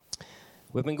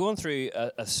We've been going through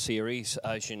a series,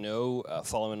 as you know,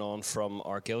 following on from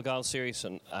our Gilgal series,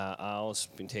 and Al's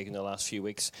been taking the last few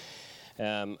weeks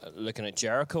looking at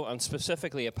Jericho, and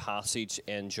specifically a passage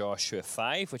in Joshua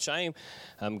 5, which I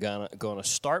am going to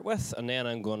start with, and then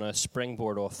I'm going to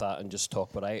springboard off that and just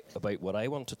talk about what I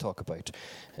want to talk about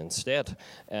instead.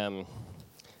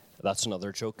 That's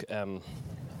another joke.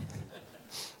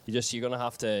 You're going to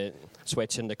have to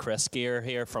switch into Chris gear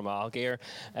here from Al gear.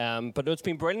 But it's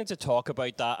been brilliant to talk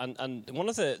about that. And one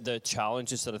of the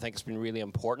challenges that I think has been really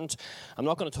important, I'm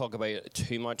not going to talk about it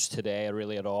too much today,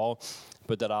 really at all,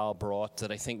 but that Al brought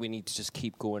that I think we need to just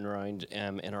keep going around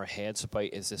in our heads about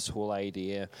is this whole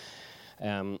idea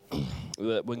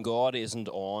that when God isn't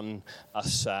on a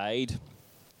side,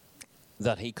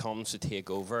 that he comes to take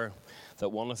over. That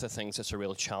one of the things that's a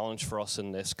real challenge for us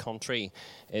in this country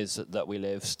is that we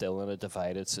live still in a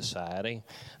divided society.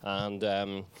 And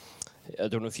I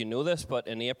don't know if you know this, but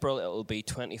in April it will be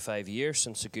 25 years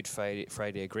since the Good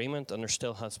Friday Agreement, and there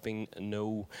still has been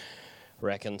no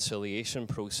reconciliation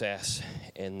process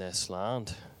in this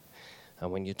land.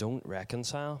 And when you don't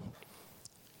reconcile,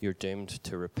 you're doomed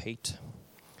to repeat.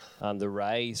 And the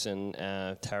rise in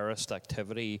terrorist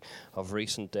activity of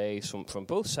recent days from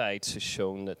both sides has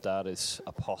shown that is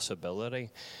a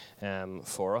possibility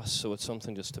for us. So it's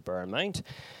something just to bear in mind.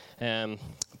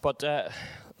 But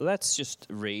let's just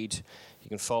read. You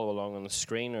can follow along on the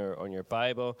screen or on your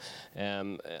Bible.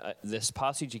 This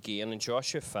passage again in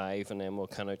Joshua 5, and then we'll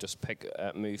kind of just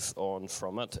move on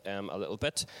from it a little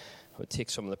bit. We'll take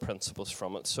some of the principles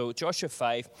from it. So Joshua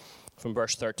 5 from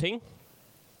verse 13.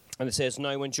 And it says,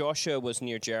 "Now when Joshua was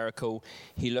near Jericho,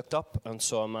 he looked up and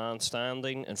saw a man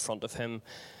standing in front of him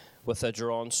with a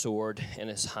drawn sword in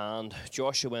his hand.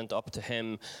 Joshua went up to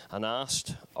him and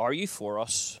asked, 'Are you for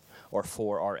us or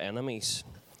for our enemies?'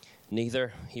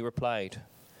 'Neither,' he replied,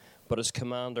 'but as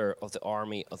commander of the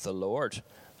army of the Lord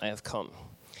I have come.'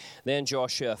 Then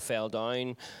Joshua fell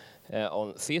down,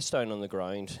 face down on the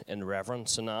ground in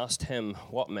reverence, and asked him,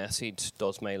 'What message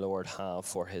does my Lord have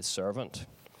for his servant?'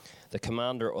 The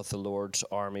commander of the Lord's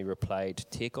army replied,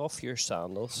 'Take off your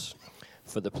sandals,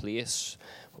 for the place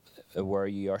where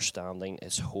you are standing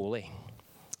is holy.'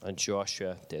 And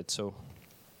Joshua did so."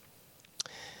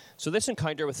 So this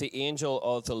encounter with the angel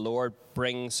of the Lord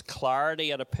brings clarity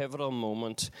at a pivotal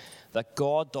moment that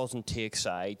God doesn't take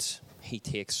sides, he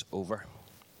takes over.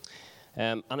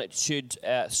 And it should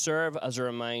serve as a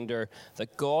reminder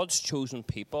that God's chosen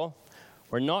people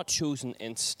were not chosen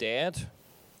instead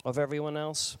of everyone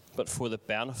else, but for the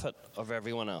benefit of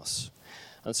everyone else.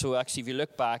 And so actually, if you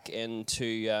look back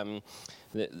into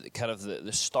the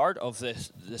start of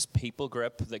this people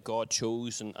group that God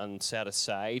chose and set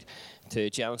aside,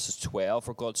 to Genesis 12,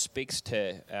 where God speaks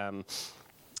to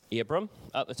Abram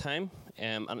at the time,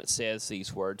 and it says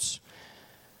these words,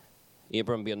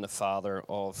 Abram being the father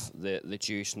of the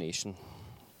Jewish nation,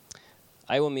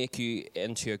 "I will make you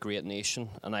into a great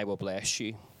nation, and I will bless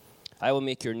you. I will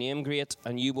make your name great,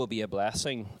 and you will be a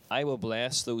blessing. I will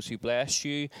bless those who bless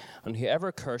you, and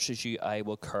whoever curses you, I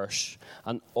will curse.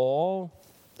 And all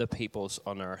the peoples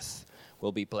on earth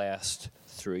will be blessed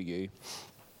through you."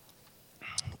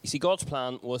 You see, God's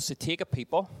plan was to take a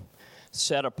people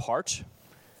set apart.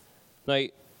 Now,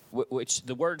 which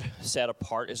the word set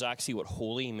apart is actually what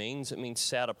holy means. It means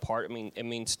set apart. It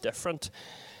means different.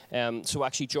 So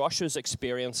actually Joshua's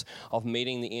experience of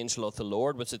meeting the angel of the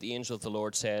Lord was that the angel of the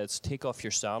Lord says, "Take off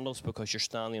your sandals because you're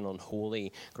standing on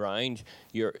holy ground.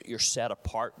 You're set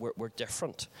apart. We're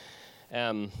different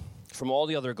from all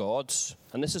the other gods."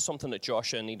 And this is something that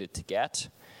Joshua needed to get.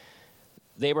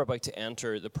 They were about to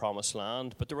enter the promised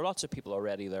land, but there were lots of people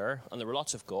already there, and there were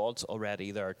lots of gods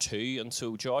already there too. And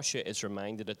so Joshua is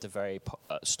reminded at the very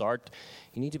start,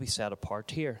 you need to be set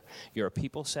apart here. You're a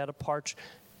people set apart.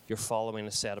 You're following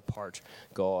a set-apart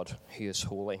God who is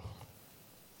holy.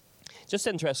 Just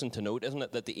interesting to note, isn't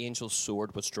it, that the angel's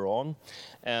sword was drawn?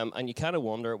 And you kind of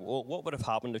wonder, well, what would have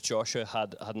happened if Joshua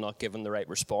had not given the right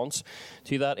response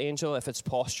to that angel, if its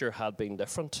posture had been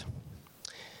different?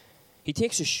 He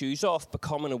takes his shoes off,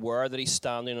 becoming aware that he's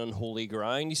standing on holy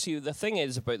ground. You see, the thing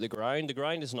is about the ground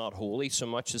is not holy so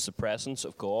much as the presence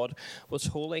of God was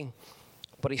holy.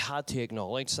 But he had to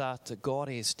acknowledge that God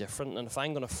is different, and if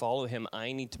I'm going to follow him,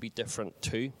 I need to be different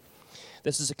too.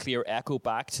 This is a clear echo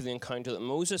back to the encounter that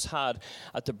Moses had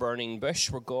at the burning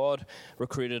bush, where God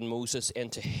recruited Moses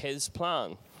into his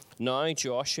plan. Now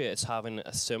Joshua is having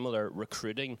a similar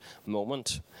recruiting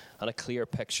moment and a clear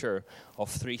picture of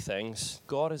three things.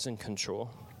 God is in control.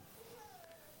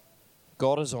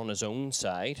 God is on his own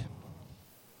side,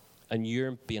 and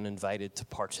you're being invited to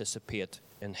participate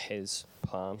in his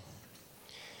plan.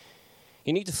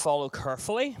 You need to follow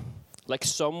carefully, like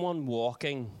someone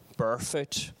walking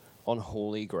barefoot on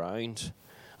holy ground.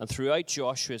 And throughout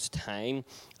Joshua's time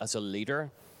as a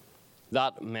leader,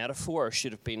 that metaphor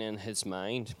should have been in his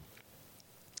mind.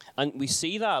 And we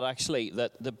see that actually,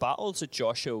 that the battles that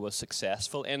Joshua was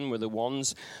successful in were the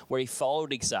ones where he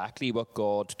followed exactly what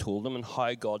God told him and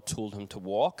how God told him to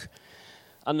walk.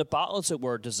 And the battles that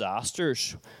were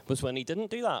disasters was when he didn't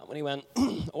do that. When he went,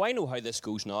 oh, I know how this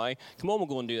goes now. Come on, we'll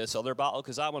go and do this other battle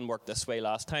because that one worked this way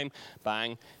last time.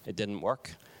 Bang, it didn't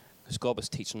work. Because God was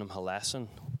teaching him a lesson.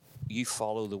 You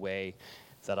follow the way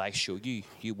that I showed you.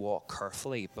 You walk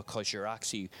carefully because you're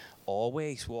actually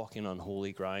always walking on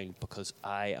holy ground because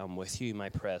I am with you. My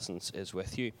presence is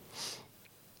with you.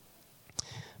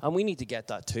 And we need to get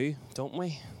that too, don't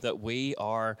we? That we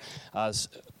are, as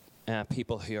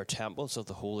people who are temples of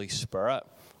the Holy Spirit,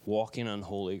 walking on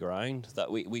holy ground,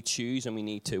 that we choose and we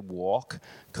need to walk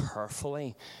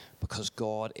carefully because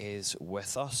God is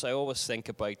with us. I always think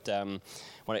about,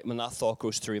 when that thought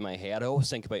goes through my head, I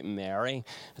always think about Mary.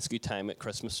 It's a good time at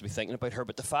Christmas to be thinking about her,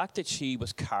 but the fact that she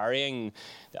was carrying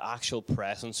the actual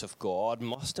presence of God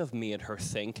must have made her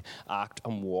think, act,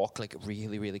 and walk like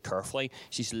really, really carefully.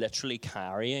 She's literally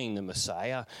carrying the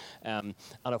Messiah. And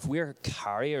if we're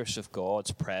carriers of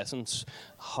God's presence,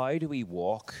 how do we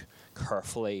walk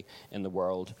carefully in the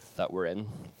world that we're in?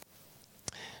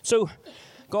 So,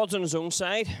 God's on his own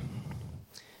side.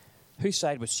 Whose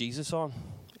side was Jesus on,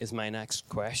 is my next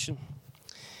question.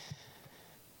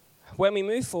 When we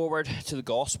move forward to the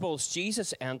Gospels,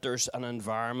 Jesus enters an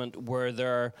environment where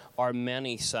there are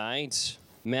many sides,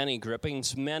 many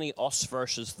groupings, many us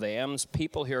versus thems,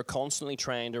 people who are constantly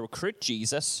trying to recruit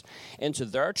Jesus into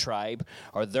their tribe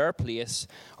or their place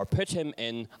or put him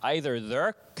in either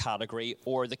their category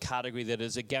or the category that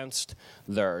is against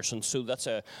theirs. And so that's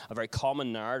a very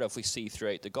common narrative we see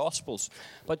throughout the Gospels.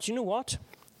 But you know what?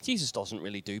 Jesus doesn't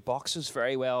really do boxes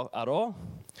very well at all.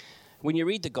 When you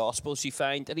read the Gospels, you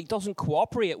find that he doesn't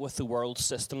cooperate with the world's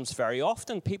systems very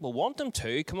often. People want him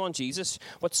to. Come on, Jesus,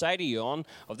 what side are you on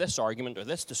of this argument or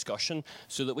this discussion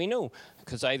so that we know?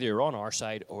 Because either you're on our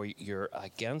side or you're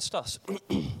against us.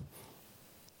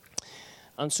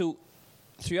 And so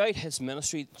throughout his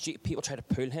ministry, people try to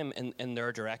pull him in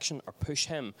their direction or push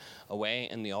him away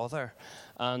in the other.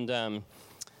 And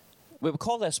we would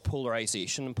call this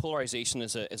polarization, and polarization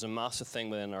is a massive thing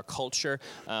within our culture,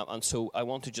 and so I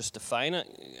want to just define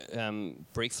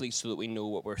it briefly so that we know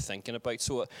what we're thinking about.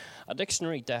 So a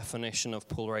dictionary definition of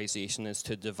polarization is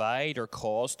to divide or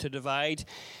cause to divide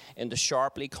into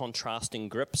sharply contrasting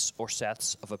groups or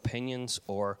sets of opinions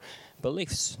or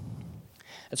beliefs.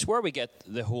 It's where we get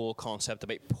the whole concept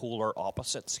about polar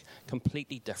opposites,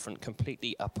 completely different,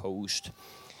 completely opposed.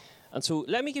 And so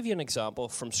let me give you an example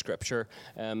from Scripture.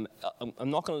 I'm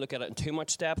not going to look at it in too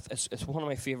much depth. It's one of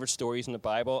my favorite stories in the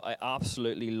Bible. I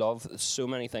absolutely love so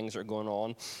many things are going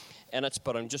on in it,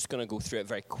 but I'm just going to go through it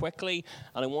very quickly.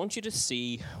 And I want you to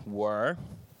see where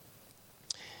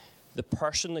the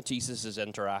person that Jesus is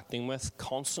interacting with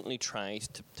constantly tries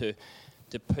to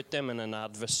put them in an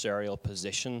adversarial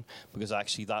position, because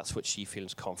actually that's what she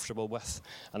feels comfortable with,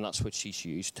 and that's what she's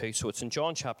used to. So it's in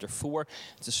John chapter 4.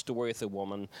 It's a story of the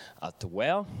woman at the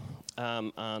well.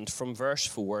 And from verse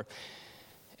 4,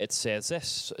 it says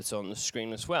this. It's on the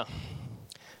screen as well.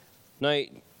 Now,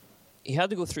 he had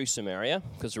to go through Samaria,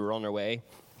 because they were on their way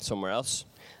somewhere else.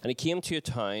 And he came to a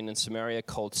town in Samaria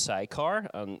called Sychar,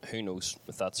 and who knows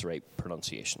if that's the right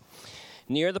pronunciation.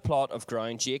 Near the plot of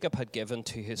ground Jacob had given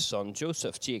to his son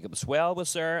Joseph. Jacob's well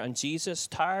was there, and Jesus,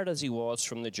 tired as he was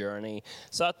from the journey,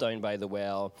 sat down by the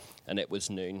well, and it was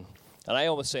noon. And I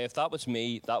always say, if that was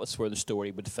me, that was where the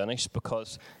story would finish,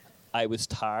 because I was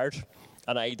tired,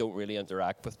 and I don't really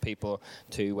interact with people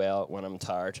too well when I'm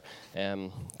tired.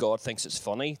 God thinks it's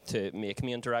funny to make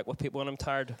me interact with people when I'm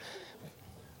tired,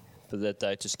 but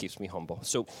that just keeps me humble.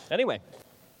 So anyway,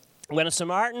 when a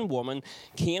Samaritan woman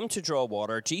came to draw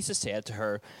water, Jesus said to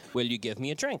her, "Will you give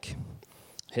me a drink?"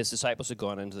 His disciples had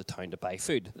gone into the town to buy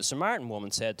food. The Samaritan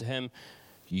woman said to him,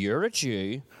 "You're a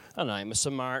Jew, and I'm a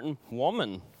Samaritan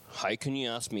woman. How can you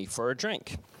ask me for a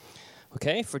drink?"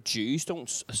 Okay, for Jews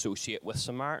don't associate with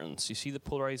Samaritans. You see the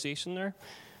polarization there?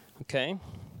 Okay.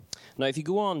 Now, if you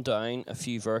go on down a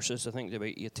few verses, I think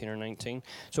about 18 or 19.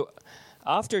 So,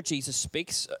 after Jesus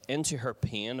speaks into her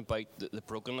pain about the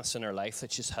brokenness in her life,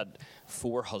 that she's had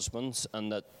 4 husbands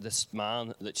and that this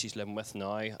man that she's living with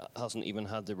now hasn't even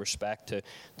had the respect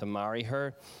to marry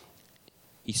her,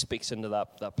 he speaks into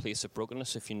that place of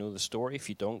brokenness. If you know the story, if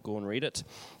you don't, go and read it.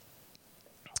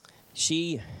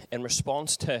 She, in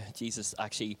response to Jesus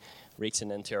actually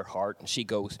reaching into her heart, she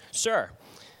goes, "Sir,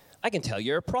 I can tell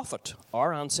you're a prophet.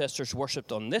 Our ancestors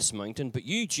worshipped on this mountain, but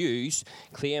you Jews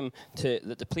claim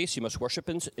that the place you must worship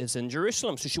in is in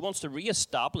Jerusalem. So she wants to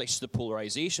reestablish the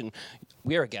polarization.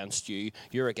 We're against you,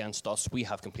 you're against us, we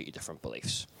have completely different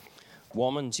beliefs.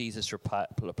 Woman, Jesus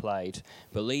replied,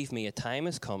 believe me, a time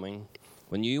is coming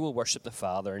when you will worship the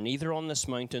Father, neither on this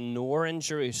mountain nor in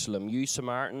Jerusalem. You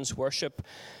Samaritans worship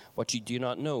what you do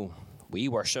not know. We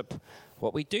worship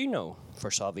what we do know,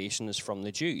 for salvation is from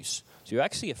the Jews. So he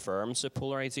actually affirms the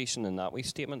polarization in that way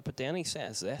statement, but then he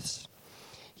says this,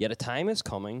 yet a time is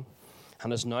coming,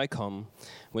 and has now come,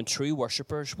 when true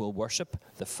worshippers will worship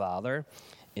the Father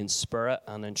in spirit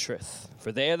and in truth.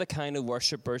 For they are the kind of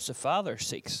worshippers the Father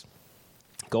seeks.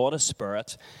 God is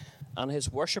spirit, and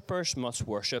his worshippers must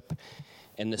worship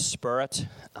in the spirit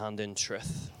and in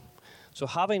truth. So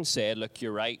having said, look,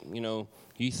 you're right,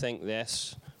 you think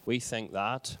this, we think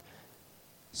that,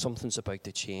 something's about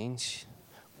to change,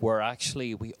 where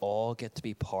actually we all get to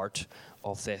be part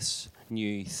of this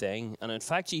new thing. And in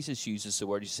fact, Jesus uses the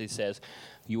word, he says,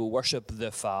 you will worship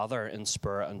the Father in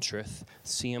spirit and truth.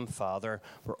 Same Father,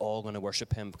 we're all going to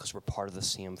worship him because we're part of the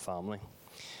same family.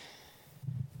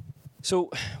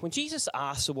 So when Jesus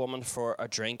asks a woman for a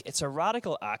drink, it's a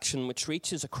radical action which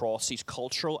reaches across these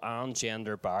cultural and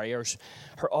gender barriers.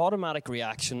 Her automatic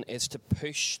reaction is to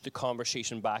push the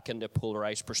conversation back into a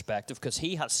polarized perspective because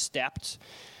he has stepped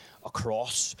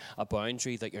across a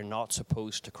boundary that you're not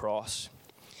supposed to cross.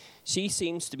 She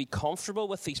seems to be comfortable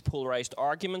with these polarized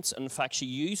arguments. And in fact, she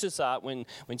uses that when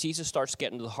Jesus starts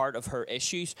getting to the heart of her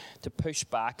issues to push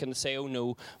back and to say, oh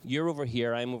no, you're over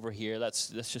here, I'm over here. Let's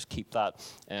just keep that,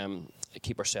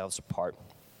 keep ourselves apart.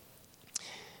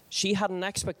 She had an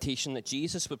expectation that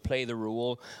Jesus would play the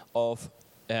role of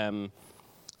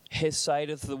his side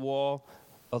of the wall,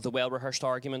 of the well-rehearsed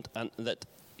argument, and that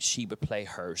she would play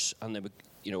hers. And they would,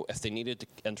 if they needed to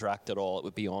interact at all, it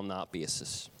would be on that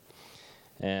basis.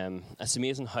 It's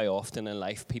amazing how often in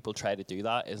life people try to do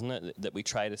that, isn't it? That we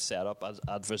try to set up as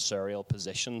adversarial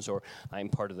positions, or I'm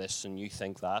part of this and you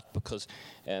think that, because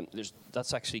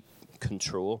that's actually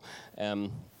control.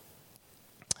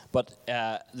 But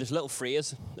there's a little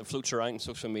phrase that floats around in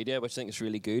social media, which I think is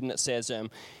really good, and it says,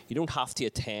 you don't have to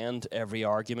attend every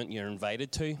argument you're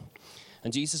invited to.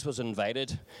 And Jesus was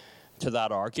invited to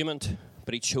that argument,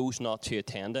 but he chose not to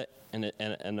attend it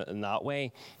in that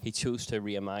way. He chose to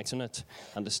reimagine it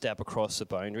and to step across the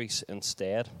boundaries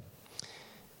instead.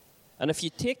 And if you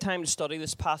take time to study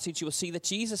this passage, you will see that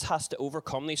Jesus has to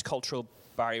overcome these cultural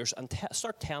barriers and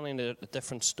start telling a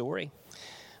different story.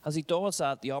 As he does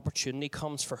that, the opportunity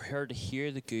comes for her to hear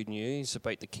the good news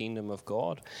about the kingdom of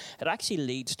God. It actually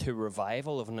leads to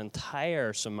revival of an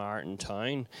entire Samaritan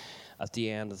town at the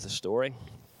end of the story.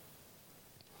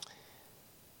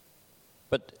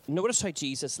 But notice how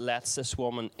Jesus lets this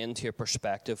woman into a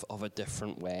perspective of a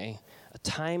different way. A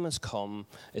time is coming,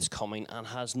 and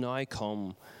has now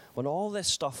come, when all this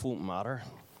stuff won't matter,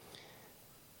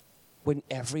 when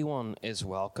everyone is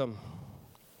welcome.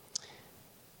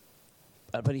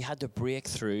 But he had to break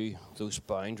through those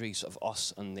boundaries of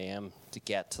us and them to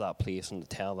get to that place and to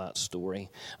tell that story.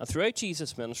 And throughout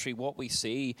Jesus' ministry, what we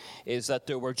see is that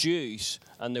there were Jews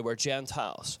and there were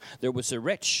Gentiles. There was the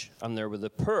rich and there were the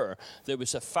poor. There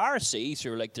was the Pharisees,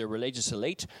 who were like the religious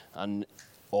elite, and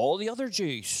all the other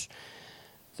Jews.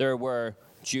 There were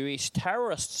Jewish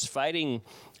terrorists fighting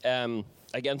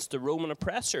against the Roman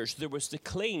oppressors. There was the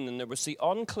clean and there was the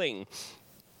unclean.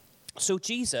 So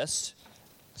Jesus,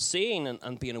 seeing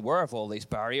and being aware of all these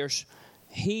barriers,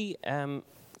 he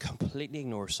completely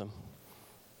ignores them.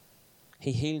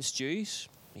 He heals Jews,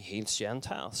 he heals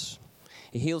Gentiles.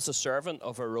 He heals a servant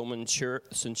of a Roman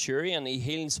centurion. He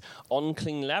heals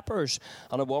unclean lepers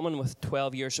and a woman with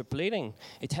 12 years of bleeding.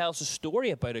 He tells a story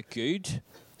about a good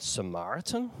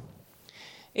Samaritan.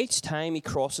 Each time he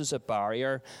crosses a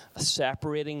barrier, a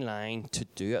separating line to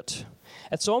do it.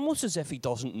 It's almost as if he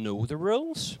doesn't know the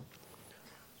rules,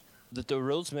 that the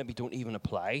rules maybe don't even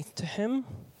apply to him,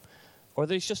 or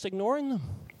that he's just ignoring them.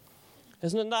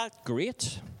 Isn't that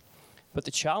great? But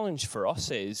the challenge for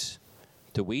us is,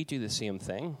 do we do the same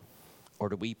thing, or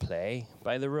do we play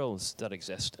by the rules that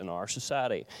exist in our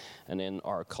society and in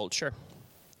our culture?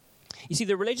 You see,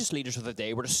 the religious leaders of the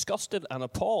day were disgusted and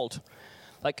appalled.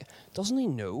 Like, doesn't he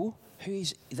know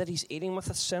that he's eating with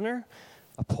a sinner?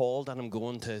 Appalled at him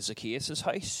going to Zacchaeus'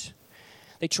 house.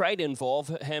 They try to involve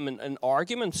him in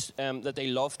arguments that they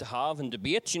love to have in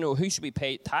debates. Who should we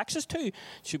pay taxes to?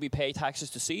 Should we pay taxes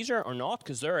to Caesar or not?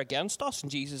 Because they're against us.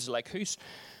 And Jesus is like, whose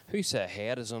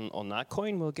head is on that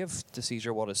coin? We'll give to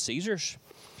Caesar what is Caesar's.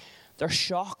 They're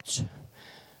shocked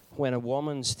when a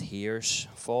woman's tears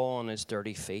fall on his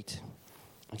dirty feet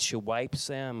and she wipes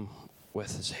them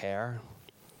with his hair.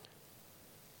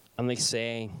 And they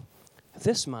say, if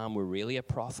this man were really a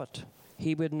prophet,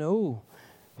 he would know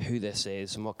who this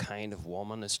is and what kind of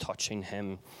woman is touching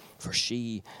him, for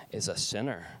she is a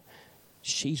sinner.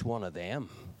 She's one of them.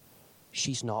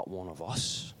 She's not one of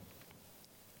us.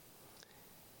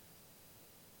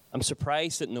 I'm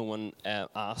surprised that no one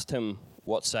asked him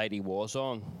what side he was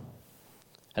on.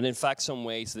 And in fact, some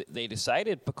ways they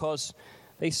decided, because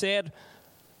they said,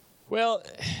 well,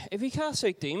 if he casts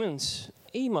out demons,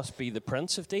 he must be the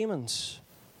prince of demons.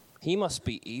 He must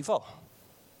be evil,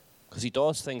 because he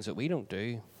does things that we don't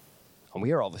do, and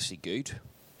we are obviously good.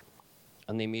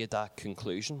 And they made that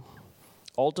conclusion.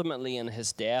 Ultimately, in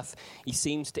his death, he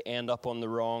seems to end up on the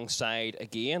wrong side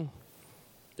again.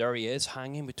 There he is,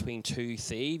 hanging between two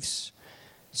thieves.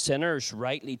 Sinners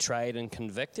rightly tried and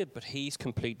convicted, but he's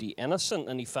completely innocent,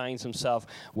 and he finds himself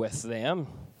with them.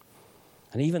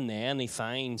 And even then, he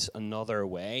finds another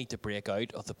way to break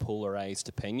out of the polarized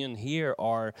opinion. Here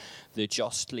are the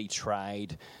justly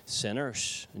tried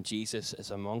sinners, and Jesus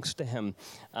is amongst them.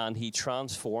 And he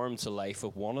transforms the life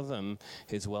of one of them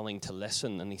who's willing to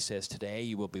listen. And he says, today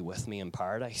you will be with me in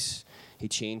paradise. He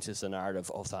changes the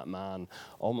narrative of that man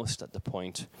almost at the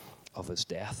point of his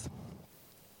death.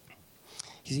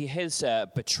 You see, his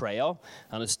betrayal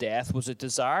and his death was a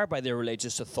desire by the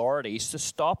religious authorities to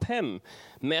stop him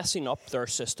messing up their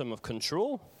system of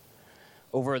control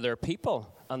over their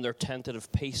people and their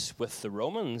tentative peace with the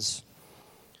Romans.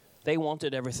 They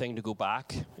wanted everything to go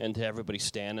back into everybody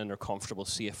staying in their comfortable,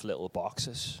 safe little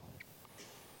boxes.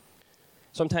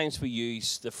 Sometimes we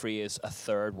use the phrase a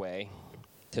third way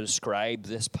to describe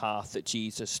this path that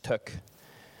Jesus took,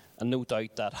 and no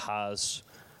doubt that has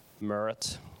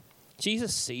merit.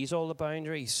 Jesus sees all the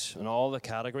boundaries and all the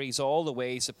categories, all the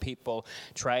ways that people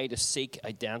try to seek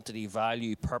identity,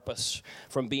 value, purpose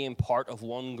from being part of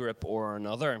one group or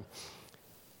another.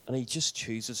 And he just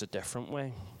chooses a different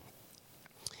way.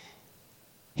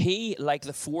 He, like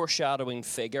the foreshadowing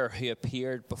figure who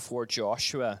appeared before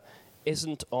Joshua,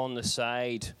 isn't on the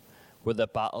side where the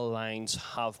battle lines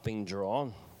have been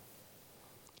drawn.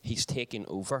 He's taking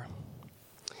over.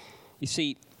 You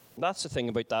see, that's the thing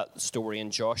about that story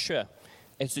in Joshua,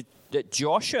 is that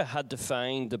Joshua had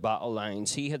defined the battle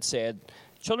lines. He had said,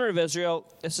 children of Israel,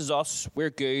 this is us, we're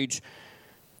good.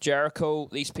 Jericho,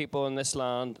 these people in this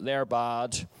land, they're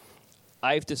bad.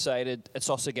 I've decided it's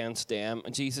us against them.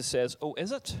 And Jesus says, oh,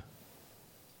 is it?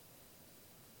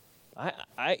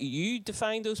 You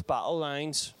define those battle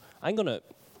lines. I'm going to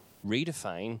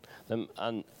redefine them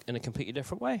and in a completely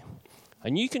different way.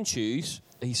 And you can choose,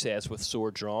 he says, with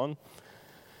sword drawn,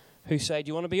 whose side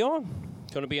you want to be on. Do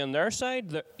you want to be on their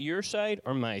side, your side,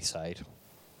 or my side?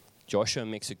 Joshua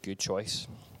makes a good choice.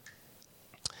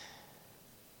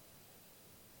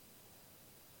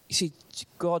 You see,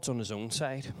 God's on his own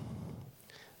side.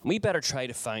 We better try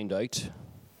to find out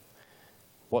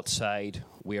what side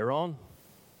we're on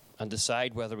and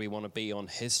decide whether we want to be on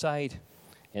his side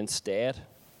instead.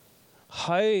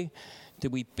 How do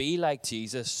we be like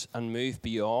Jesus and move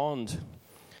beyond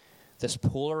this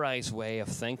polarized way of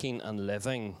thinking and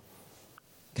living?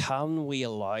 Can we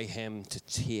allow him to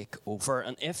take over?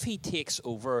 And if he takes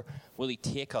over, will he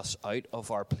take us out of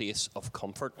our place of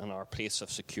comfort and our place of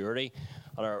security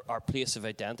and our place of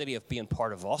identity of being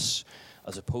part of us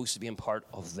as opposed to being part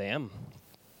of them?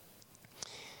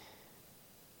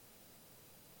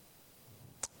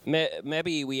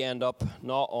 Maybe we end up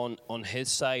not on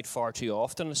his side far too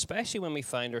often, especially when we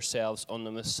find ourselves on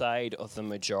the side of the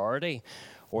majority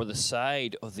or the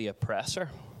side of the oppressor.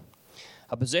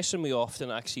 A position we often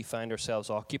actually find ourselves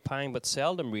occupying, but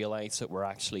seldom realize that we're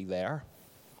actually there.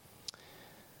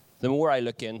 The more I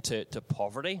look into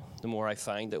poverty, the more I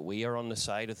find that we are on the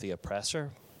side of the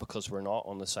oppressor because we're not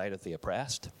on the side of the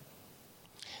oppressed.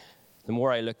 The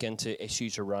more I look into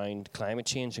issues around climate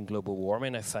change and global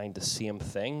warming, I find the same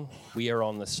thing. We are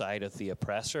on the side of the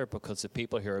oppressor because the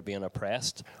people who are being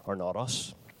oppressed are not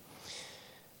us.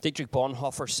 Dietrich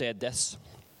Bonhoeffer said this: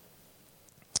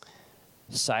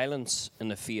 silence in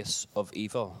the face of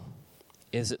evil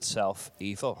is itself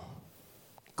evil.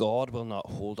 God will not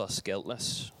hold us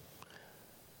guiltless.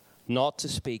 Not to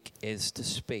speak is to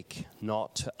speak.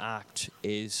 Not to act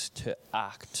is to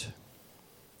act.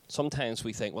 Sometimes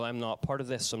we think, well, I'm not part of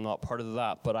this, I'm not part of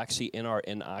that. But actually, in our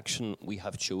inaction, we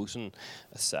have chosen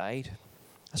a side.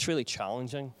 That's really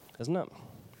challenging, isn't it?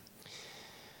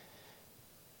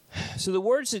 So the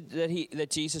words that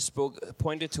Jesus spoke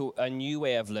pointed to a new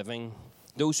way of living,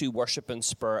 those who worship in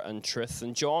spirit and truth.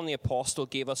 And John the Apostle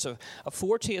gave us a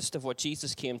foretaste of what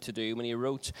Jesus came to do when he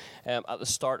wrote at the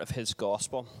start of his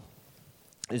gospel.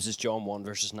 This is John 1,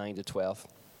 verses 9 to 12.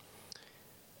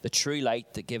 The true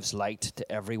light that gives light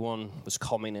to everyone was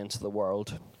coming into the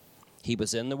world. He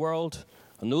was in the world,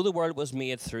 and though the world was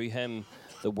made through him,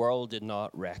 the world did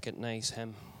not recognize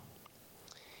him.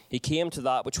 He came to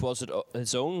that which was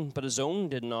his own, but his own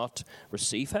did not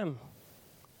receive him.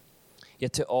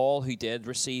 Yet to all who did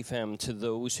receive him, to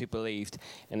those who believed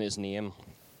in his name,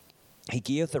 he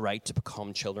gave the right to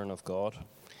become children of God.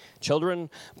 Children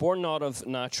born not of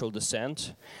natural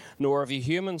descent, nor of a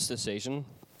human's decision,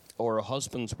 or a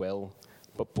husband's will,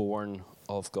 but born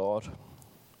of God.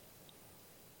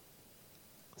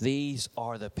 These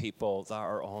are the people that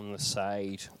are on the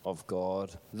side of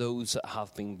God, those that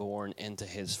have been born into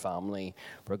his family,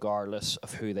 regardless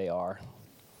of who they are.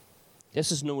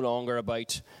 This is no longer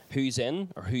about who's in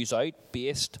or who's out,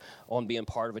 based on being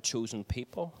part of a chosen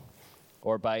people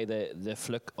or by the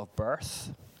fluke of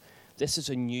birth. This is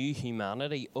a new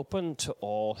humanity open to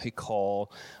all who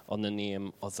call on the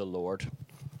name of the Lord.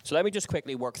 So let me just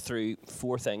quickly work through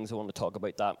 4 things I want to talk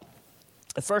about that.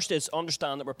 The first is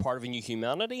understand that we're part of a new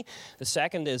humanity. The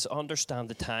second is understand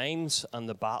the times and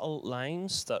the battle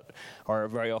lines that are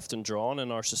very often drawn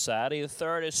in our society. The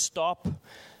third is stop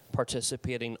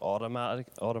participating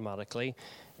automatically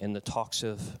in the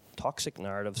toxic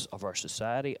narratives of our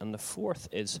society. And the fourth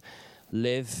is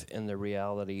live in the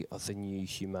reality of the new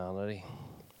humanity,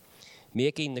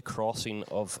 making the crossing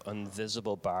of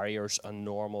invisible barriers a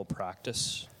normal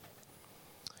practice.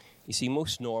 You see,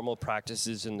 most normal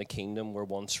practices in the kingdom were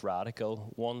once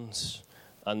radical ones,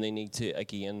 and they need to,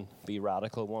 again, be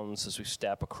radical ones as we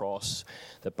step across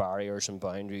the barriers and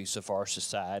boundaries of our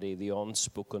society, the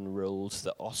unspoken rules,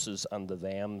 the us's and the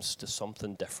them's, to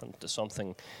something different, to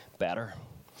something better.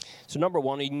 So number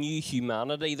 1, a new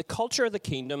humanity. The culture of the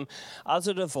kingdom, as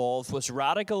it evolved, was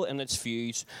radical in its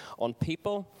views on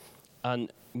people,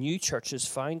 and new churches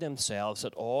found themselves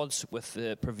at odds with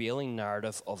the prevailing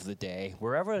narrative of the day.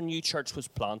 Wherever a new church was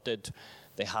planted,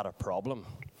 they had a problem,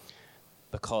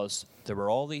 because there were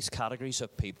all these categories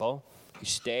of people who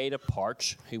stayed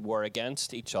apart, who were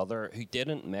against each other, who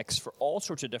didn't mix for all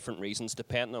sorts of different reasons,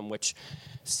 depending on which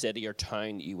city or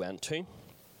town you went to.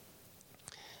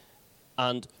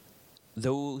 And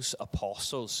those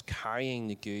apostles carrying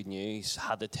the good news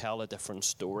had to tell a different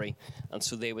story. And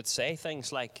so they would say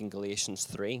things like in Galatians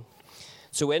 3,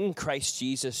 "So in Christ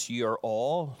Jesus you are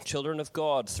all children of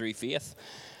God through faith.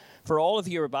 For all of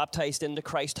you are baptized into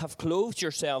Christ, have clothed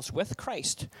yourselves with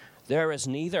Christ. There is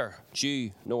neither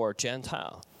Jew nor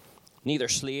Gentile, neither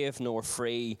slave nor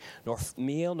free, nor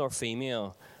male nor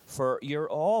female, for you're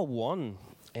all one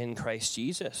in Christ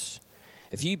Jesus.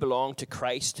 If you belong to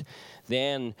Christ,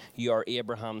 then you are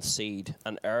Abraham's seed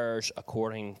and heirs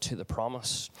according to the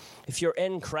promise." If you're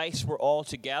in Christ, we're all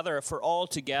together. If we're all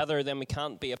together, then we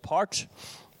can't be apart.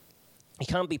 You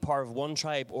can't be part of one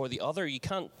tribe or the other. You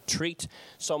can't treat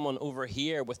someone over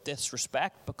here with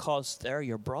disrespect because they're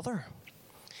your brother.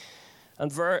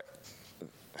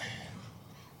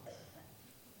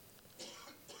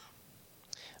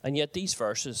 And yet these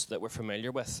verses that we're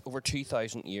familiar with, over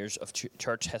 2,000 years of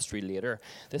church history later,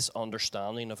 this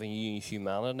understanding of a new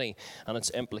humanity and its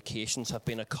implications have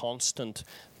been a constant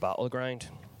battleground.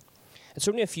 It's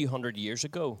only a few hundred years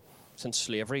ago since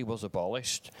slavery was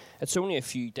abolished. It's only a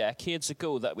few decades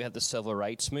ago that we had the civil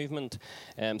rights movement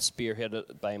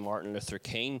spearheaded by Martin Luther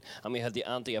King, and we had the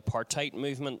anti-apartheid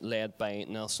movement led by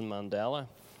Nelson Mandela.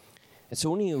 It's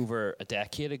only over a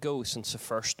decade ago since the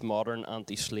first modern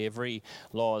anti-slavery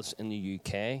laws in the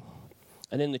UK.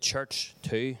 And in the church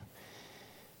too.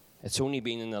 It's only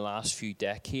been in the last few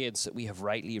decades that we have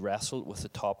rightly wrestled with the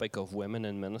topic of women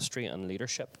in ministry and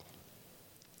leadership.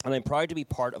 And I'm proud to be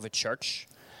part of a church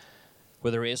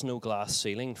where there is no glass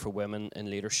ceiling for women in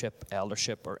leadership,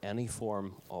 eldership, or any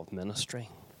form of ministry.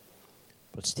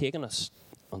 But it's taken us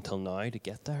until now to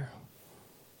get there.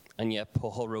 And yet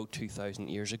Paul wrote 2,000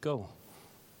 years ago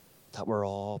that we're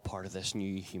all part of this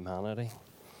new humanity.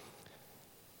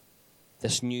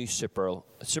 This new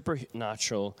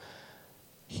supernatural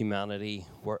humanity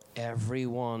where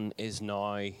everyone is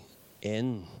now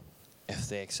in if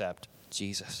they accept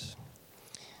Jesus.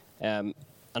 And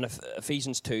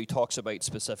Ephesians 2 talks about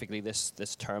specifically this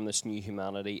term, this new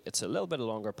humanity. It's a little bit a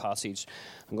longer passage.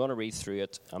 I'm going to read through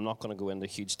it. I'm not going to go into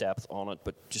huge depth on it,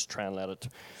 but just try and let it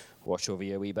wash over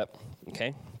you a wee bit.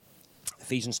 Okay?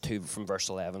 Ephesians 2 from verse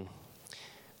 11.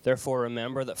 "Therefore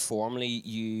remember that formerly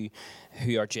you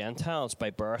who are Gentiles by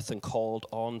birth and called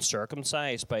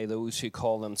uncircumcised by those who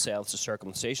call themselves the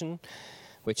circumcision,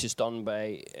 which is done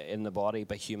in the body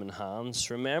by human hands.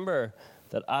 Remember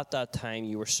that at that time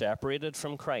you were separated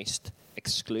from Christ,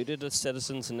 excluded as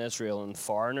citizens in Israel and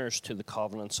foreigners to the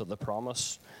covenants of the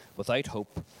promise, without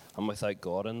hope and without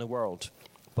God in the world.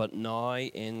 But now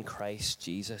in Christ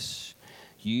Jesus,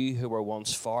 you who were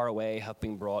once far away have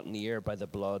been brought near by the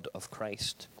blood of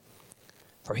Christ.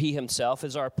 For he himself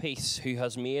is our peace, who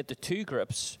has made the two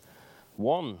groups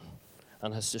one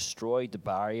and has destroyed the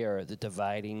barrier, the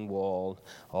dividing wall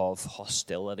of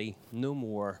hostility. No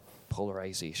more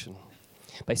polarization.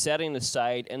 By setting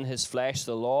aside in his flesh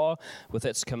the law with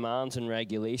its commands and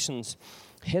regulations,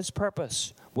 his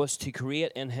purpose was to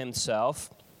create in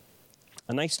himself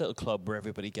a nice little club where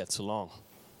everybody gets along,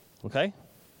 okay?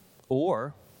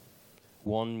 Or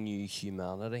one new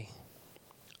humanity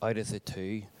out of the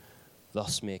two,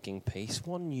 thus making peace.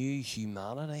 One new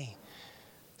humanity.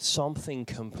 Something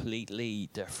completely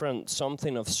different,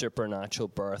 something of supernatural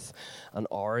birth and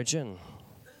origin.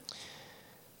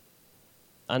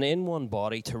 And in one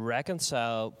body to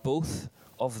reconcile both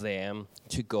of them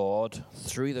to God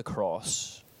through the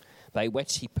cross, by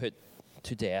which he put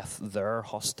to death their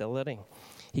hostility.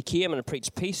 He came and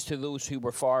preached peace to those who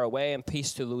were far away and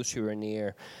peace to those who were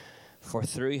near. For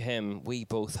through him we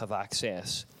both have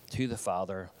access to the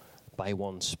Father by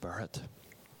one Spirit.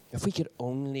 If we could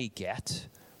only get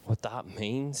what that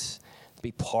means, to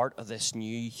be part of this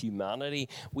new humanity,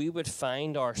 we would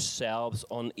find ourselves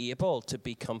unable to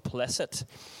be complicit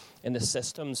in the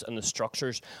systems and the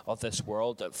structures of this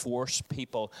world that force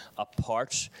people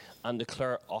apart and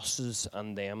declare us's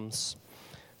and them's.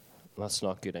 That's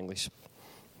not good English,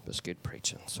 but it's good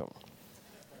preaching. So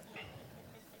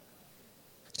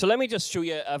let me just show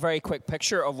you a very quick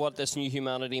picture of what this new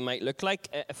humanity might look like,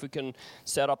 if we can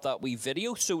set up that wee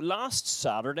video. So last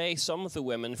Saturday, some of the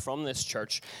women from this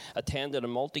church attended a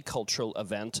multicultural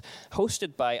event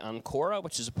hosted by Ancora,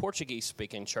 which is a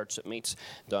Portuguese-speaking church that meets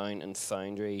down in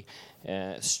Foundry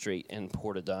Street in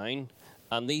Portadown.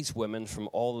 And these women from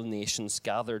all the nations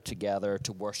gathered together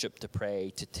to worship, to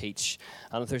pray, to teach.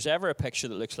 And if there's ever a picture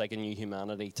that looks like a new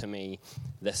humanity to me,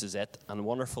 this is it. And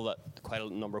wonderful that quite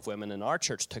a number of women in our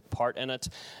church took part in it,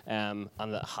 and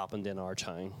that happened in our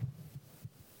town.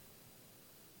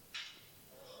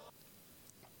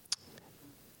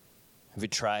 Every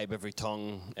tribe, every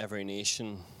tongue, every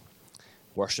nation,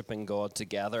 worshipping God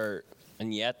together,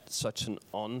 and yet such an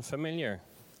unfamiliar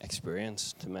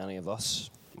experience to many of us.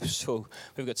 So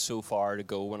we've got so far to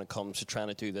go when it comes to trying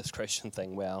to do this Christian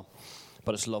thing well,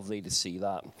 but it's lovely to see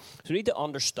that. So we need to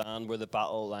understand where the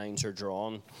battle lines are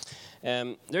drawn.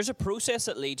 There's a process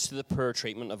that leads to the poor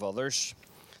treatment of others,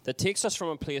 that takes us from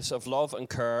a place of love and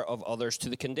care of others to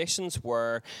the conditions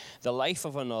where the life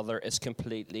of another is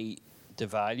completely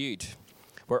devalued,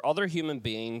 where other human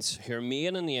beings who are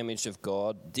made in the image of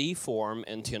God deform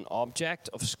into an object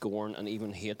of scorn and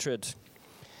even hatred.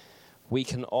 We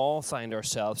can all find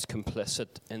ourselves complicit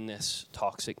in this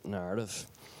toxic narrative.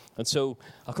 And so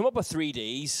I'll come up with 3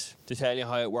 Ds to tell you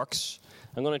how it works.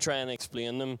 I'm going to try and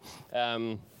explain them.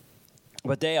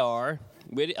 But they are,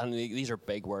 and these are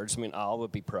big words, I mean, Al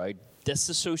would be proud: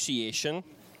 disassociation,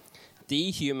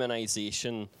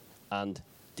 dehumanization, and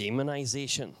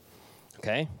demonization.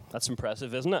 Okay? That's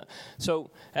impressive, isn't it?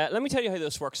 So let me tell you how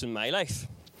this works in my life.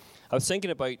 I was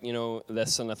thinking about,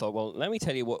 this, and I thought, well, let me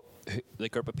tell you the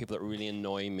group of people that really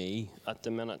annoy me at the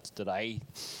minute that I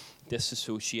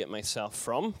disassociate myself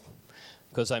from,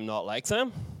 because I'm not like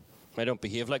them. I don't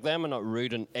behave like them. I'm not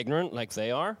rude and ignorant like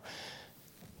they are.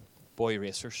 Boy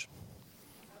racers.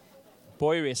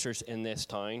 Boy racers in this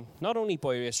town. Not only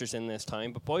boy racers in this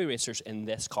town, but boy racers in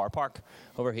this car park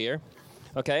over here.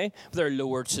 Okay, with their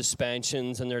lowered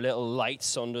suspensions and their little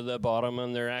lights under the bottom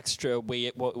and their extra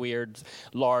weird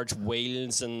large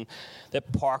wheels, and they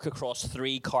park across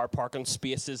 3 car parking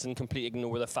spaces and completely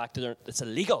ignore the fact that it's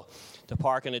illegal to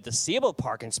park in a disabled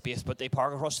parking space, but they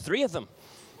park across 3 of them.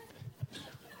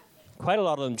 Quite a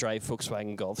lot of them drive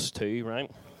Volkswagen Golfs too,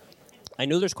 right? I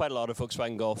know there's quite a lot of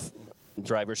Volkswagen Golf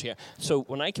drivers here. So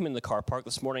when I came in the car park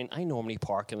this morning, I normally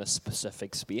park in a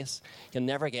specific space. You'll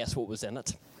never guess what was in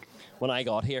it when I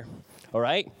got here, all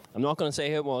right? I'm not going to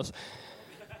say who it was,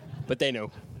 but they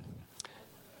know.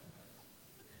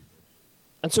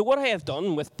 And so what I have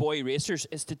done with boy racers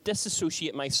is to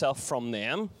disassociate myself from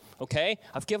them, okay?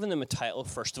 I've given them a title,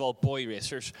 first of all, boy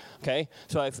racers, okay?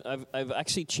 So I've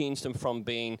actually changed them from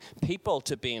being people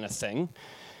to being a thing,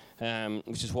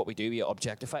 which is what we do, we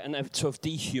objectify. And so I've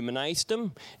dehumanized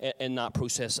them in that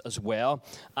process as well.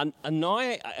 And now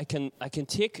I can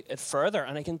take it further,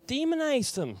 and I can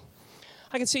demonize them.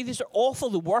 I can see these are awful,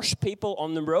 the worst people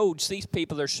on the roads. These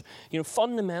people, there's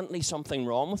fundamentally something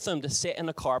wrong with them to sit in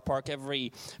a car park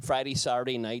every Friday,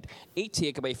 Saturday night, eat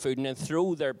takeaway food, and then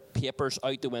throw their papers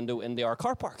out the window into our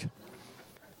car park.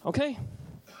 Okay?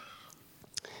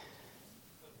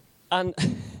 And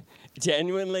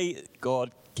genuinely,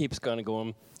 God keeps kind of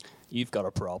going, you've got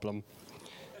a problem.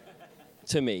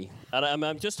 To me. And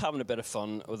I'm just having a bit of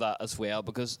fun with that as well,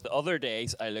 because the other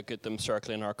days I look at them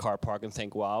circling our car park and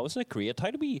think, wow, isn't it great?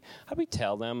 How do we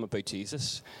tell them about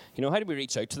Jesus? You know, how do we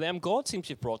reach out to them? God seems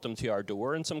to have brought them to our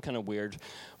door in some kind of weird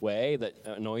way that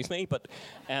annoys me, but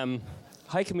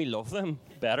how can we love them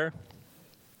better?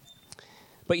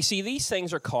 But you see, these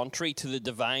things are contrary to the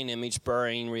divine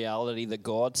image-bearing reality that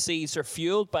God sees. They're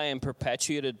fueled by and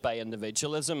perpetuated by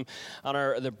individualism and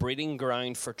are the breeding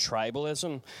ground for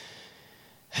tribalism.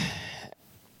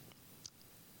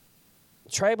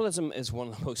 Tribalism is one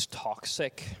of the most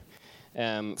toxic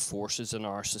forces in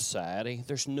our society.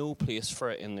 There's no place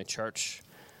for it in the church.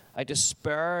 I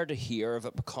despair to hear of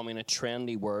it becoming a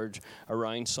trendy word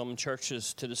around some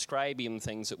churches to describe even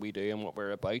things that we do and what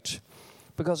we're about,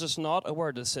 because it's not a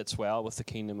word that sits well with the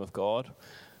kingdom of God.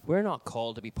 We're not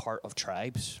called to be part of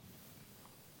tribes.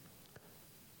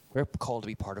 We're called to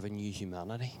be part of a new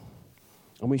humanity.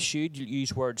 And we should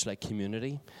use words like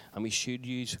community, and we should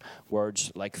use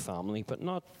words like family, but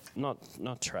not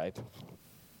tribe.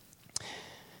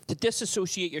 To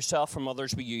disassociate yourself from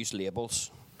others, we use labels.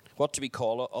 What do we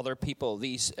call other people?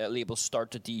 These labels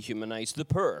start to dehumanize the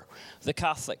poor, the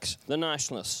Catholics, the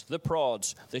nationalists, the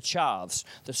prods, the chavs,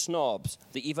 the snobs,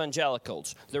 the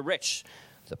evangelicals, the rich,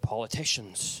 the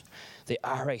politicians, the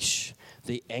Irish,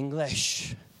 the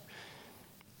English,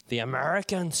 the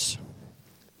Americans,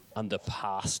 and the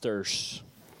pastors.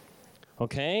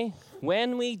 Okay?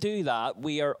 When we do that,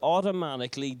 we are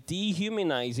automatically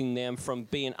dehumanizing them from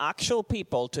being actual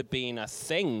people to being a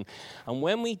thing. And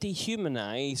when we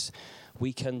dehumanize,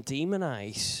 we can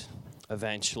demonize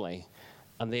eventually.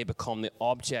 And they become the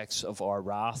objects of our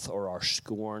wrath or our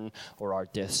scorn or our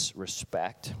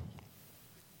disrespect.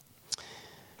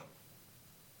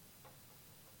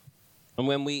 And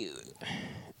when we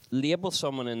label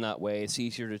someone in that way, it's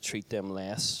easier to treat them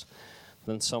less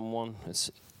than someone. It's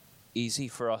easy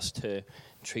for us to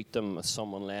treat them as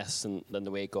someone less than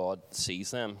the way God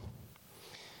sees them.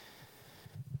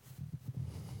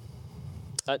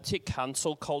 Take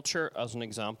cancel culture as an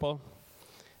example.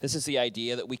 This is the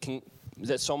idea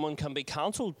that someone can be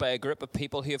cancelled by a group of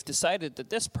people who have decided that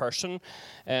this person,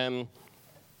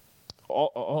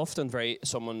 often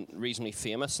someone reasonably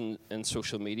famous in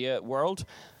social media world,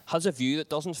 has a view that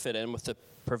doesn't fit in with the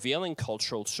prevailing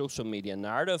cultural social media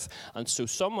narrative, and so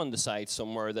someone decides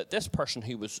somewhere that this person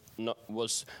who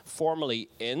was formerly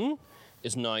in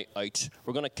is now out.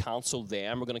 We're going to cancel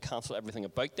them. We're going to cancel everything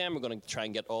about them. We're going to try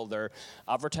and get all their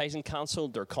advertising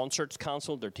cancelled, their concerts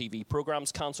cancelled, their TV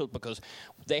programs cancelled, because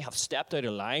they have stepped out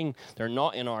of line. They're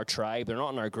not in our tribe. They're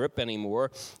not in our group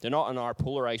anymore. They're not in our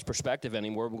polarized perspective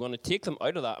anymore. We're going to take them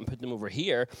out of that and put them over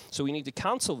here. So we need to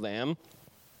cancel them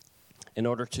in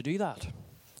order to do that.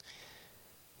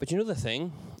 But you know the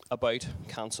thing about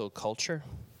cancel culture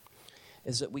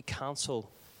is that we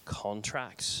cancel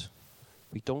contracts.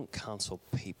 We don't cancel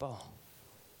people.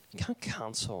 You can't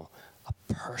cancel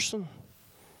a person.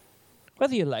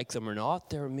 Whether you like them or not,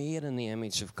 they're made in the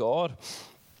image of God.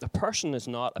 A person is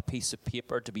not a piece of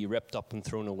paper to be ripped up and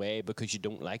thrown away because you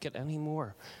don't like it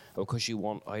anymore or because you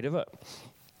want out of it.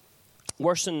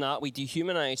 Worse than that, we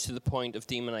dehumanize to the point of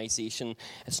demonization.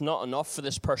 It's not enough for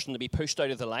this person to be pushed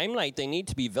out of the limelight. They need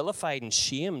to be vilified and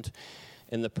shamed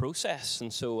in the process.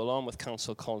 And so along with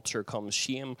cancel culture comes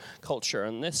shame culture.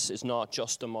 And this is not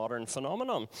just a modern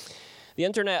phenomenon. The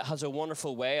internet has a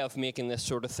wonderful way of making this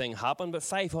sort of thing happen, but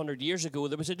 500 years ago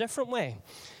there was a different way.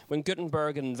 When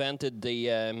Gutenberg invented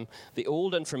the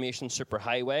old information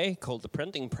superhighway called the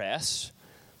printing press,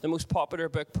 the most popular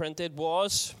book printed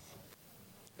was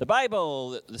the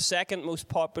Bible. The second most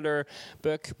popular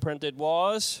book printed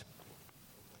was,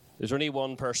 there's only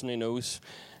one person who knows,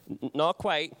 not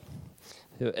quite.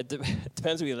 It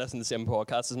depends if you listen to the same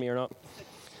podcast as me or not.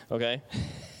 Okay.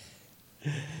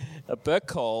 A book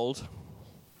called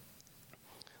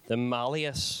the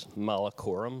Malleus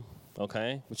Maleficarum,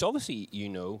 okay, which obviously you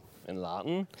know in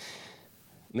Latin,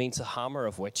 means the hammer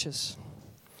of witches.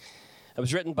 It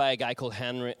was written by a guy called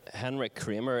Heinrich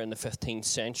Kramer in the 15th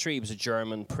century. He was a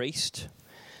German priest.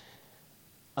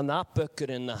 And that book got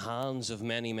in the hands of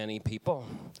many, many people.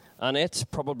 And it,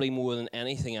 probably more than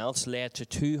anything else, led to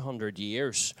 200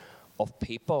 years of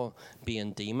people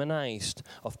being demonized,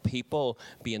 of people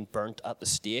being burnt at the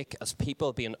stake, as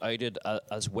people being outed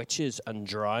as witches and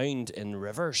drowned in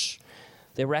rivers.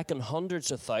 They reckon hundreds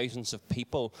of thousands of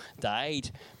people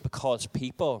died because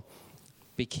people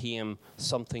became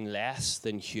something less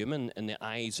than human in the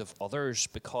eyes of others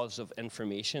because of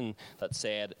information that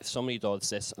said, if somebody does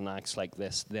this and acts like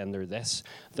this, then they're this.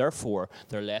 Therefore,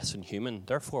 they're less than human.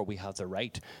 Therefore, we have the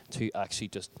right to actually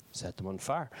just set them on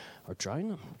fire or drown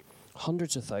them.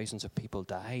 Hundreds of thousands of people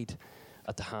died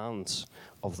at the hands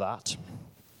of that.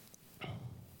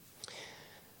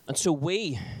 And so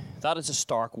that is a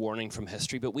stark warning from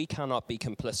history, but we cannot be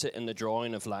complicit in the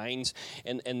drawing of lines,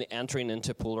 in the entering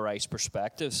into polarized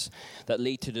perspectives that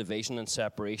lead to division and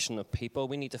separation of people.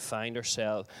 We find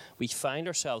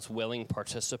ourselves willing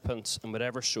participants in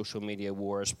whatever social media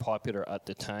war is popular at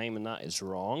the time, and that is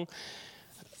wrong.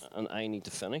 And I need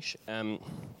to finish.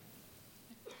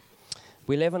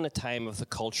 We live in a time of the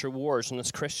culture wars, and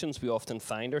as Christians we often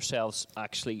find ourselves,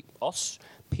 actually us,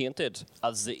 painted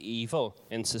as the evil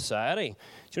in society.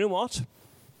 Do you know what?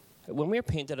 When we're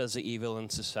painted as the evil in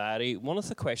society, one of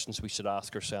the questions we should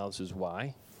ask ourselves is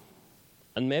why?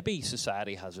 And maybe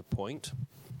society has a point,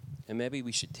 and maybe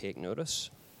we should take notice.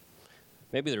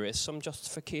 Maybe there is some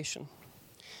justification.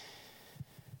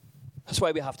 That's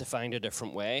why we have to find a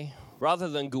different way. Rather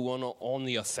than go on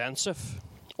the offensive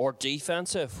or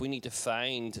defensive, we need to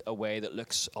find a way that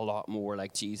looks a lot more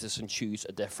like Jesus and choose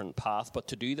a different path. But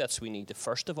to do this, we need to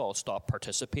first of all stop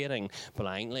participating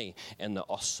blindly in the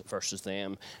us versus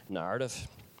them narrative.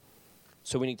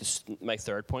 So we need to, my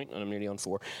third point, and I'm nearly on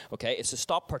 4, okay, is to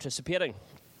stop participating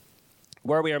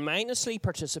where we are mindlessly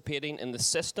participating in the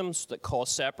systems that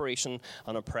cause separation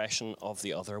and oppression of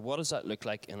the other. What does that look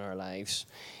like in our lives?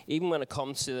 Even when it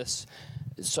comes to this,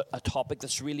 a topic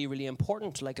that's really, really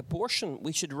important, like abortion,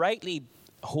 we should rightly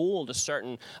hold a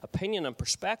certain opinion and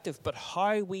perspective, but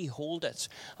how we hold it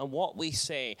and what we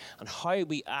say and how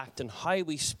we act and how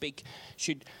we speak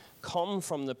should come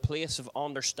from the place of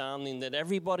understanding that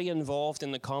everybody involved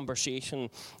in the conversation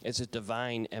is a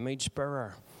divine image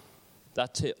bearer.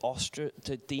 That to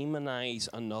demonize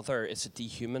another is to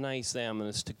dehumanize them, and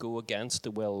is to go against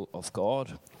the will of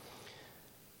God.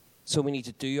 So we need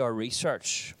to do our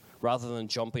research rather than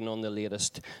jumping on the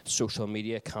latest social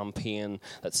media campaign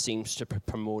that seems to be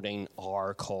promoting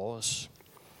our cause.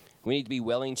 We need to be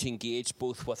willing to engage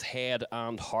both with head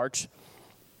and heart,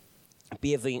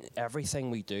 bathing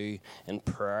everything we do in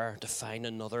prayer to find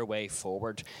another way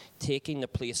forward, taking the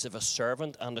place of a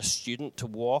servant and a student to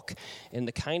walk in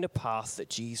the kind of path that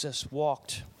Jesus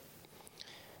walked.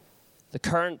 The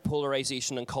current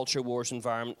polarization and culture wars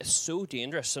environment is so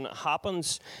dangerous, and it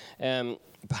happens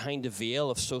behind the veil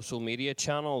of social media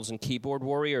channels and keyboard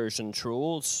warriors and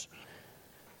trolls.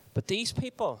 But these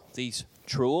people, these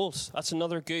trolls, that's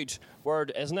another good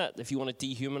word, isn't it? If you want to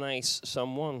dehumanize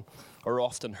someone, are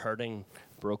often hurting,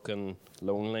 broken,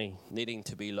 lonely, needing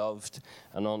to be loved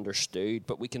and understood.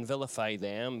 But we can vilify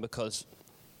them because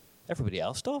everybody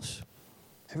else does.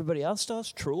 Everybody else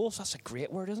does. Trolls, that's a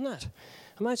great word, isn't it?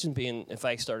 Imagine if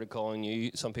I started calling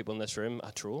you, some people in this room,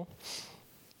 a troll.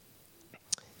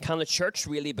 Can the church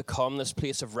really become this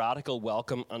place of radical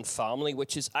welcome and family,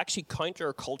 which is actually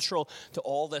counter-cultural to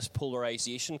all this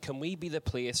polarization? Can we be the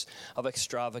place of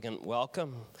extravagant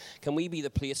welcome? Can we be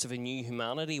the place of a new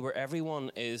humanity where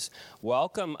everyone is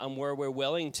welcome and where we're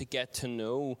willing to get to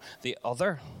know the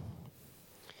other?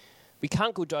 We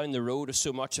can't go down the road of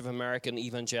so much of American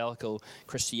evangelical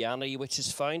Christianity, which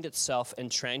has found itself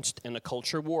entrenched in a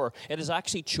culture war. It has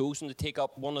actually chosen to take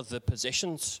up one of the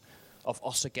positions of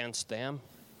us against them.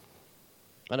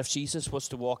 And if Jesus was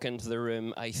to walk into the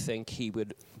room, I think he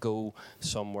would go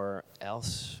somewhere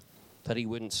else, that he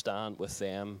wouldn't stand with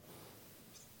them,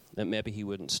 that maybe he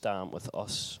wouldn't stand with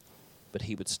us, but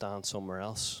he would stand somewhere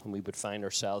else, and we would find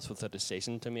ourselves with a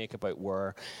decision to make about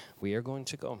where we are going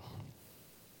to go.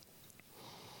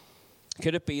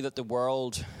 Could it be that the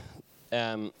world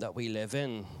that we live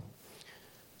in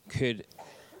could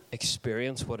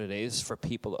experience what it is for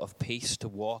people of peace to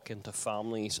walk into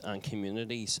families and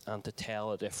communities and to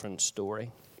tell a different story?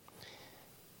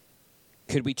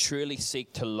 Could we truly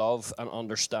seek to love and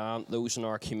understand those in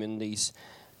our communities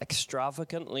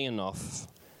extravagantly enough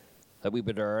that we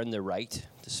would earn the right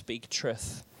to speak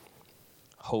truth,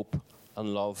 hope,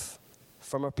 and love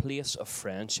from a place of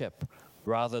friendship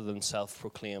rather than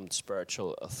self-proclaimed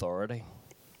spiritual authority?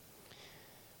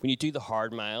 When you do the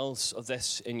hard miles of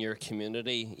this in your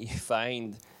community, you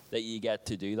find that you get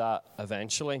to do that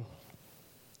eventually.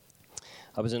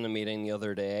 I was in a meeting the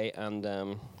other day, and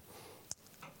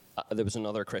there was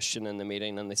another Christian in the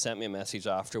meeting, and they sent me a message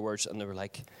afterwards, and they were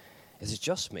like, is it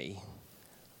just me?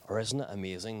 Or isn't it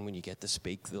amazing when you get to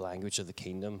speak the language of the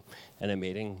kingdom in a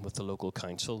meeting with the local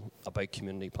council about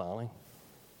community planning?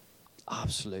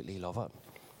 Absolutely love it.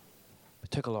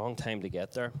 It took a long time to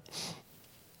get there.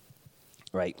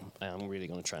 Right, I'm really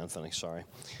going to try and finish, sorry.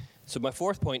 So my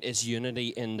fourth point is unity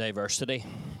in diversity.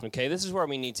 Okay, this is where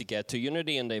we need to get to,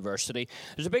 unity and diversity.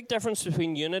 There's a big difference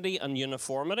between unity and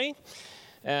uniformity.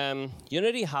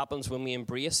 Unity happens when we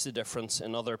embrace the difference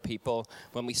in other people,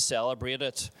 when we celebrate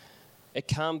it, It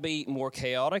can be more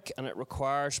chaotic, and it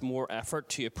requires more effort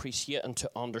to appreciate and to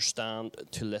understand,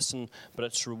 to listen, but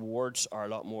its rewards are a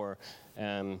lot more.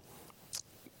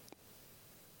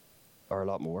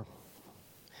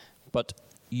 But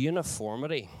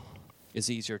uniformity is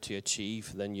easier to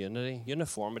achieve than unity.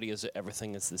 Uniformity is that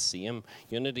everything is the same.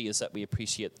 Unity is that we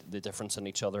appreciate the difference in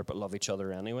each other but love each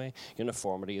other anyway.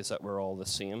 Uniformity is that we're all the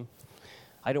same.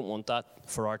 I don't want that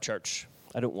for our church.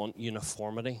 I don't want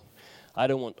uniformity. I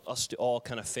don't want us to all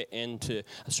kind of fit into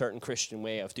a certain Christian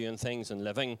way of doing things and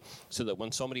living so that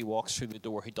when somebody walks through the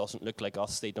door who doesn't look like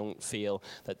us, they don't feel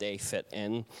that they fit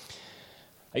in.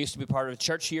 I used to be part of a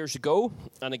church years ago,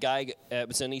 and a guy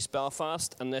was in East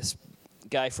Belfast, and this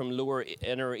guy from lower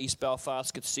inner East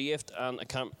Belfast got saved, and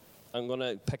I'm going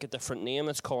to pick a different name.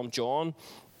 Let's call him John.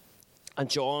 And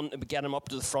John would get him up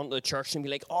to the front of the church and be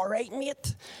like, all right,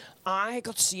 mate, I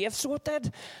got saved, so it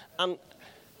did. And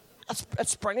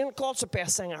it's brilliant. God's the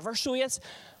best thing ever, so he is.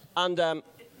 And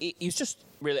he's just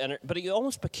really, but he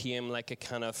almost became like a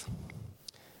kind of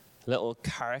little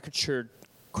caricatured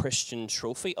Christian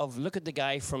trophy of look at the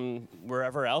guy from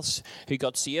wherever else who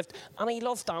got saved, and he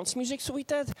loved dance music, so he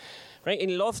did, right? And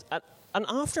he loved it. And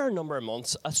after a number of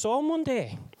months, I saw him one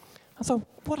day. I thought,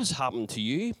 what has happened to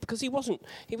you? Because he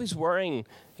was wearing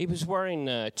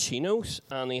chinos,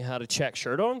 and he had a check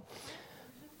shirt on,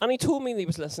 and he told me that he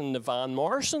was listening to Van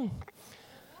Morrison.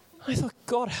 I thought,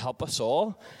 God help us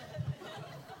all.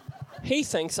 He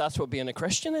thinks that's what being a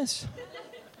Christian is.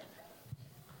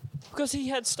 Because he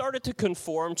had started to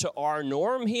conform to our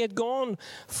norm. He had gone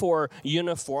for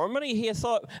uniformity. He had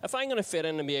thought, if I'm going to fit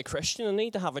in and be a Christian, I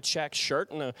need to have a checked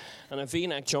shirt and a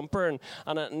V-neck jumper, and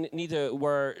I need to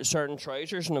wear certain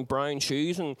trousers and brown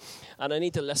shoes, and I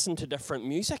need to listen to different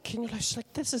music. And you're just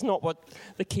like, this is not what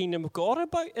the kingdom of God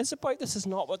is about. This is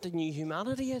not what the new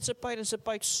humanity is about. It's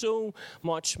about so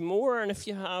much more. And if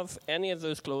you have any of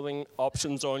those clothing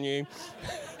options on you,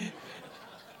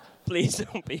 please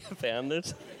don't be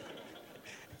offended.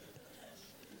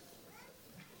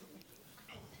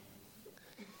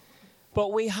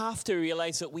 But we have to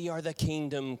realize that we are the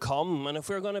kingdom come. And if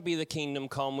we're going to be the kingdom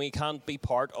come, we can't be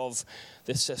part of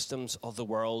the systems of the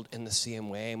world in the same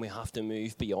way. And we have to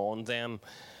move beyond them.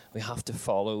 We have to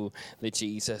follow the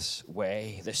Jesus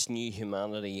way, this new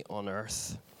humanity on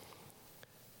earth.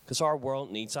 Because our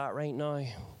world needs that right now.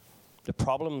 The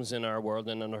problems in our world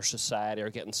and in our society are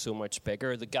getting so much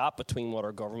bigger. The gap between what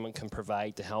our government can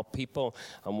provide to help people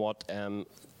and what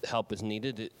help is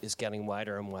needed is getting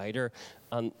wider and wider.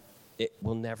 And it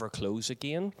will never close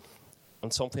again,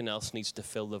 and something else needs to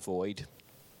fill the void.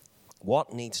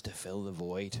 What needs to fill the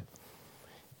void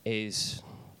is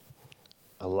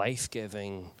a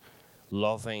life-giving,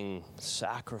 loving,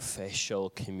 sacrificial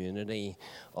community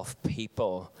of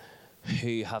people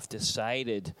who have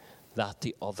decided that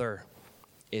the other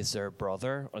is their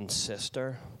brother and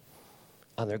sister,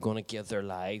 and they're going to give their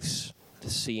lives to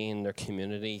seeing their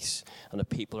communities and the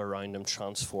people around them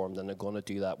transformed, and they're going to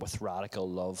do that with radical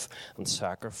love and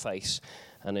sacrifice.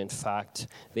 And in fact,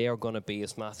 they are going to be,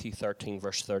 as Matthew 13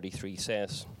 verse 33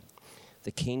 says, the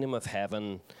kingdom of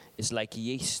heaven is like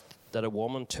yeast that a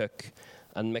woman took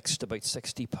and mixed about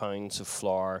 60 pounds of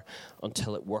flour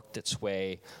until it worked its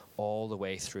way all the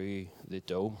way through the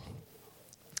dough.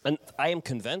 And I am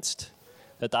convinced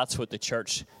that that's what the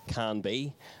church can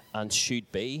be and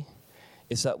should be,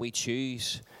 is that we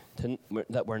choose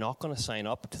that we're not going to sign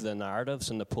up to the narratives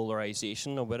and the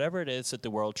polarization or whatever it is that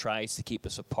the world tries to keep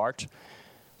us apart,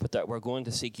 but that we're going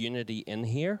to seek unity in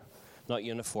here, not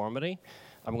uniformity.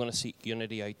 I'm going to seek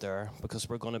unity out there, because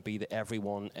we're going to be the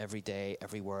everyone, every day,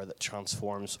 everywhere that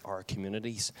transforms our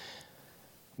communities.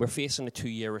 We're facing a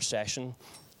 2-year recession.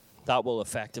 That will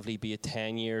effectively be a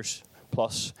 10 years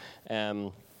plus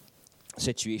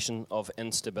situation of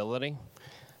instability.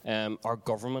 Our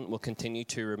government will continue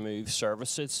to remove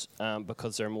services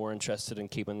because they're more interested in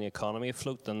keeping the economy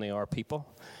afloat than they are people.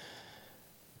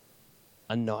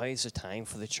 And now is the time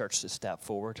for the church to step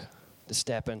forward, to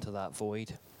step into that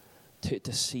void,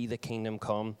 to see the kingdom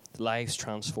come, lives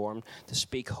transformed, to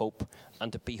speak hope,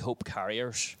 and to be hope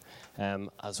carriers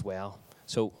as well.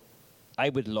 So I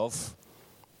would love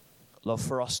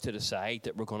for us to decide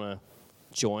that we're going to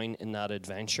join in that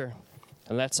adventure.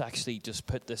 And let's actually just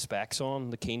put the specs on,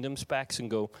 the kingdom specs, and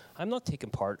go, I'm not taking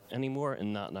part anymore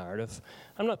in that narrative.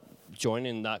 I'm not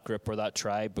joining that group or that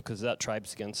tribe because that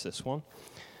tribe's against this one.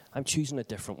 I'm choosing a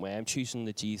different way. I'm choosing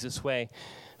the Jesus way.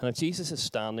 And if Jesus is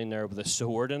standing there with a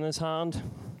sword in his hand,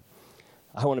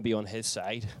 I want to be on his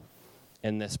side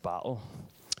in this battle.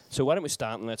 So why don't we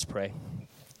stand and let's pray.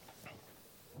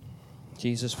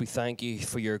 Jesus, we thank you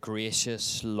for your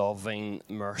gracious, loving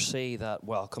mercy that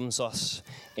welcomes us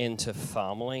into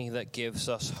family, that gives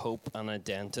us hope and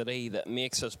identity, that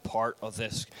makes us part of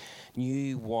this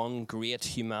new one great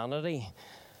humanity.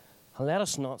 And let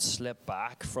us not slip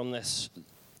back from this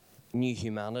new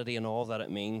humanity and all that it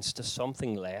means to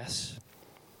something less.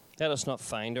 Let us not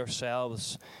find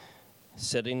ourselves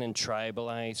sitting in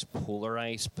tribalized,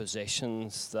 polarized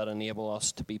positions that enable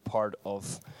us to be part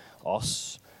of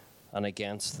us and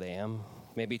against them.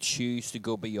 Maybe choose to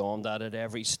go beyond that at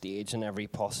every stage and every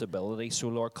possibility. So,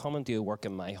 Lord, come and do a work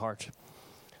in my heart.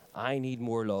 I need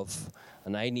more love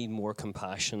and I need more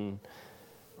compassion,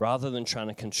 rather than trying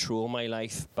to control my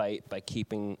life by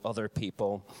keeping other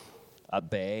people at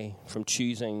bay, from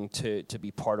choosing to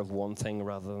be part of one thing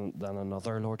rather than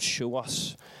another. Lord, show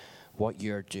us what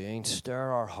you're doing.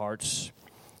 Stir our hearts.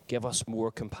 Give us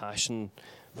more compassion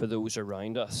for those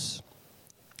around us.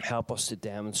 Help us to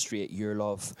demonstrate your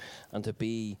love and to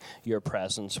be your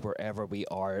presence wherever we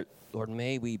are. Lord,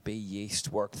 may we be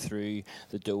yeast worked through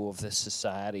the dough of this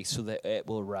society so that it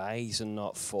will rise and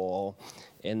not fall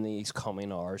in these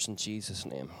coming hours. In Jesus'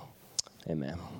 name, amen.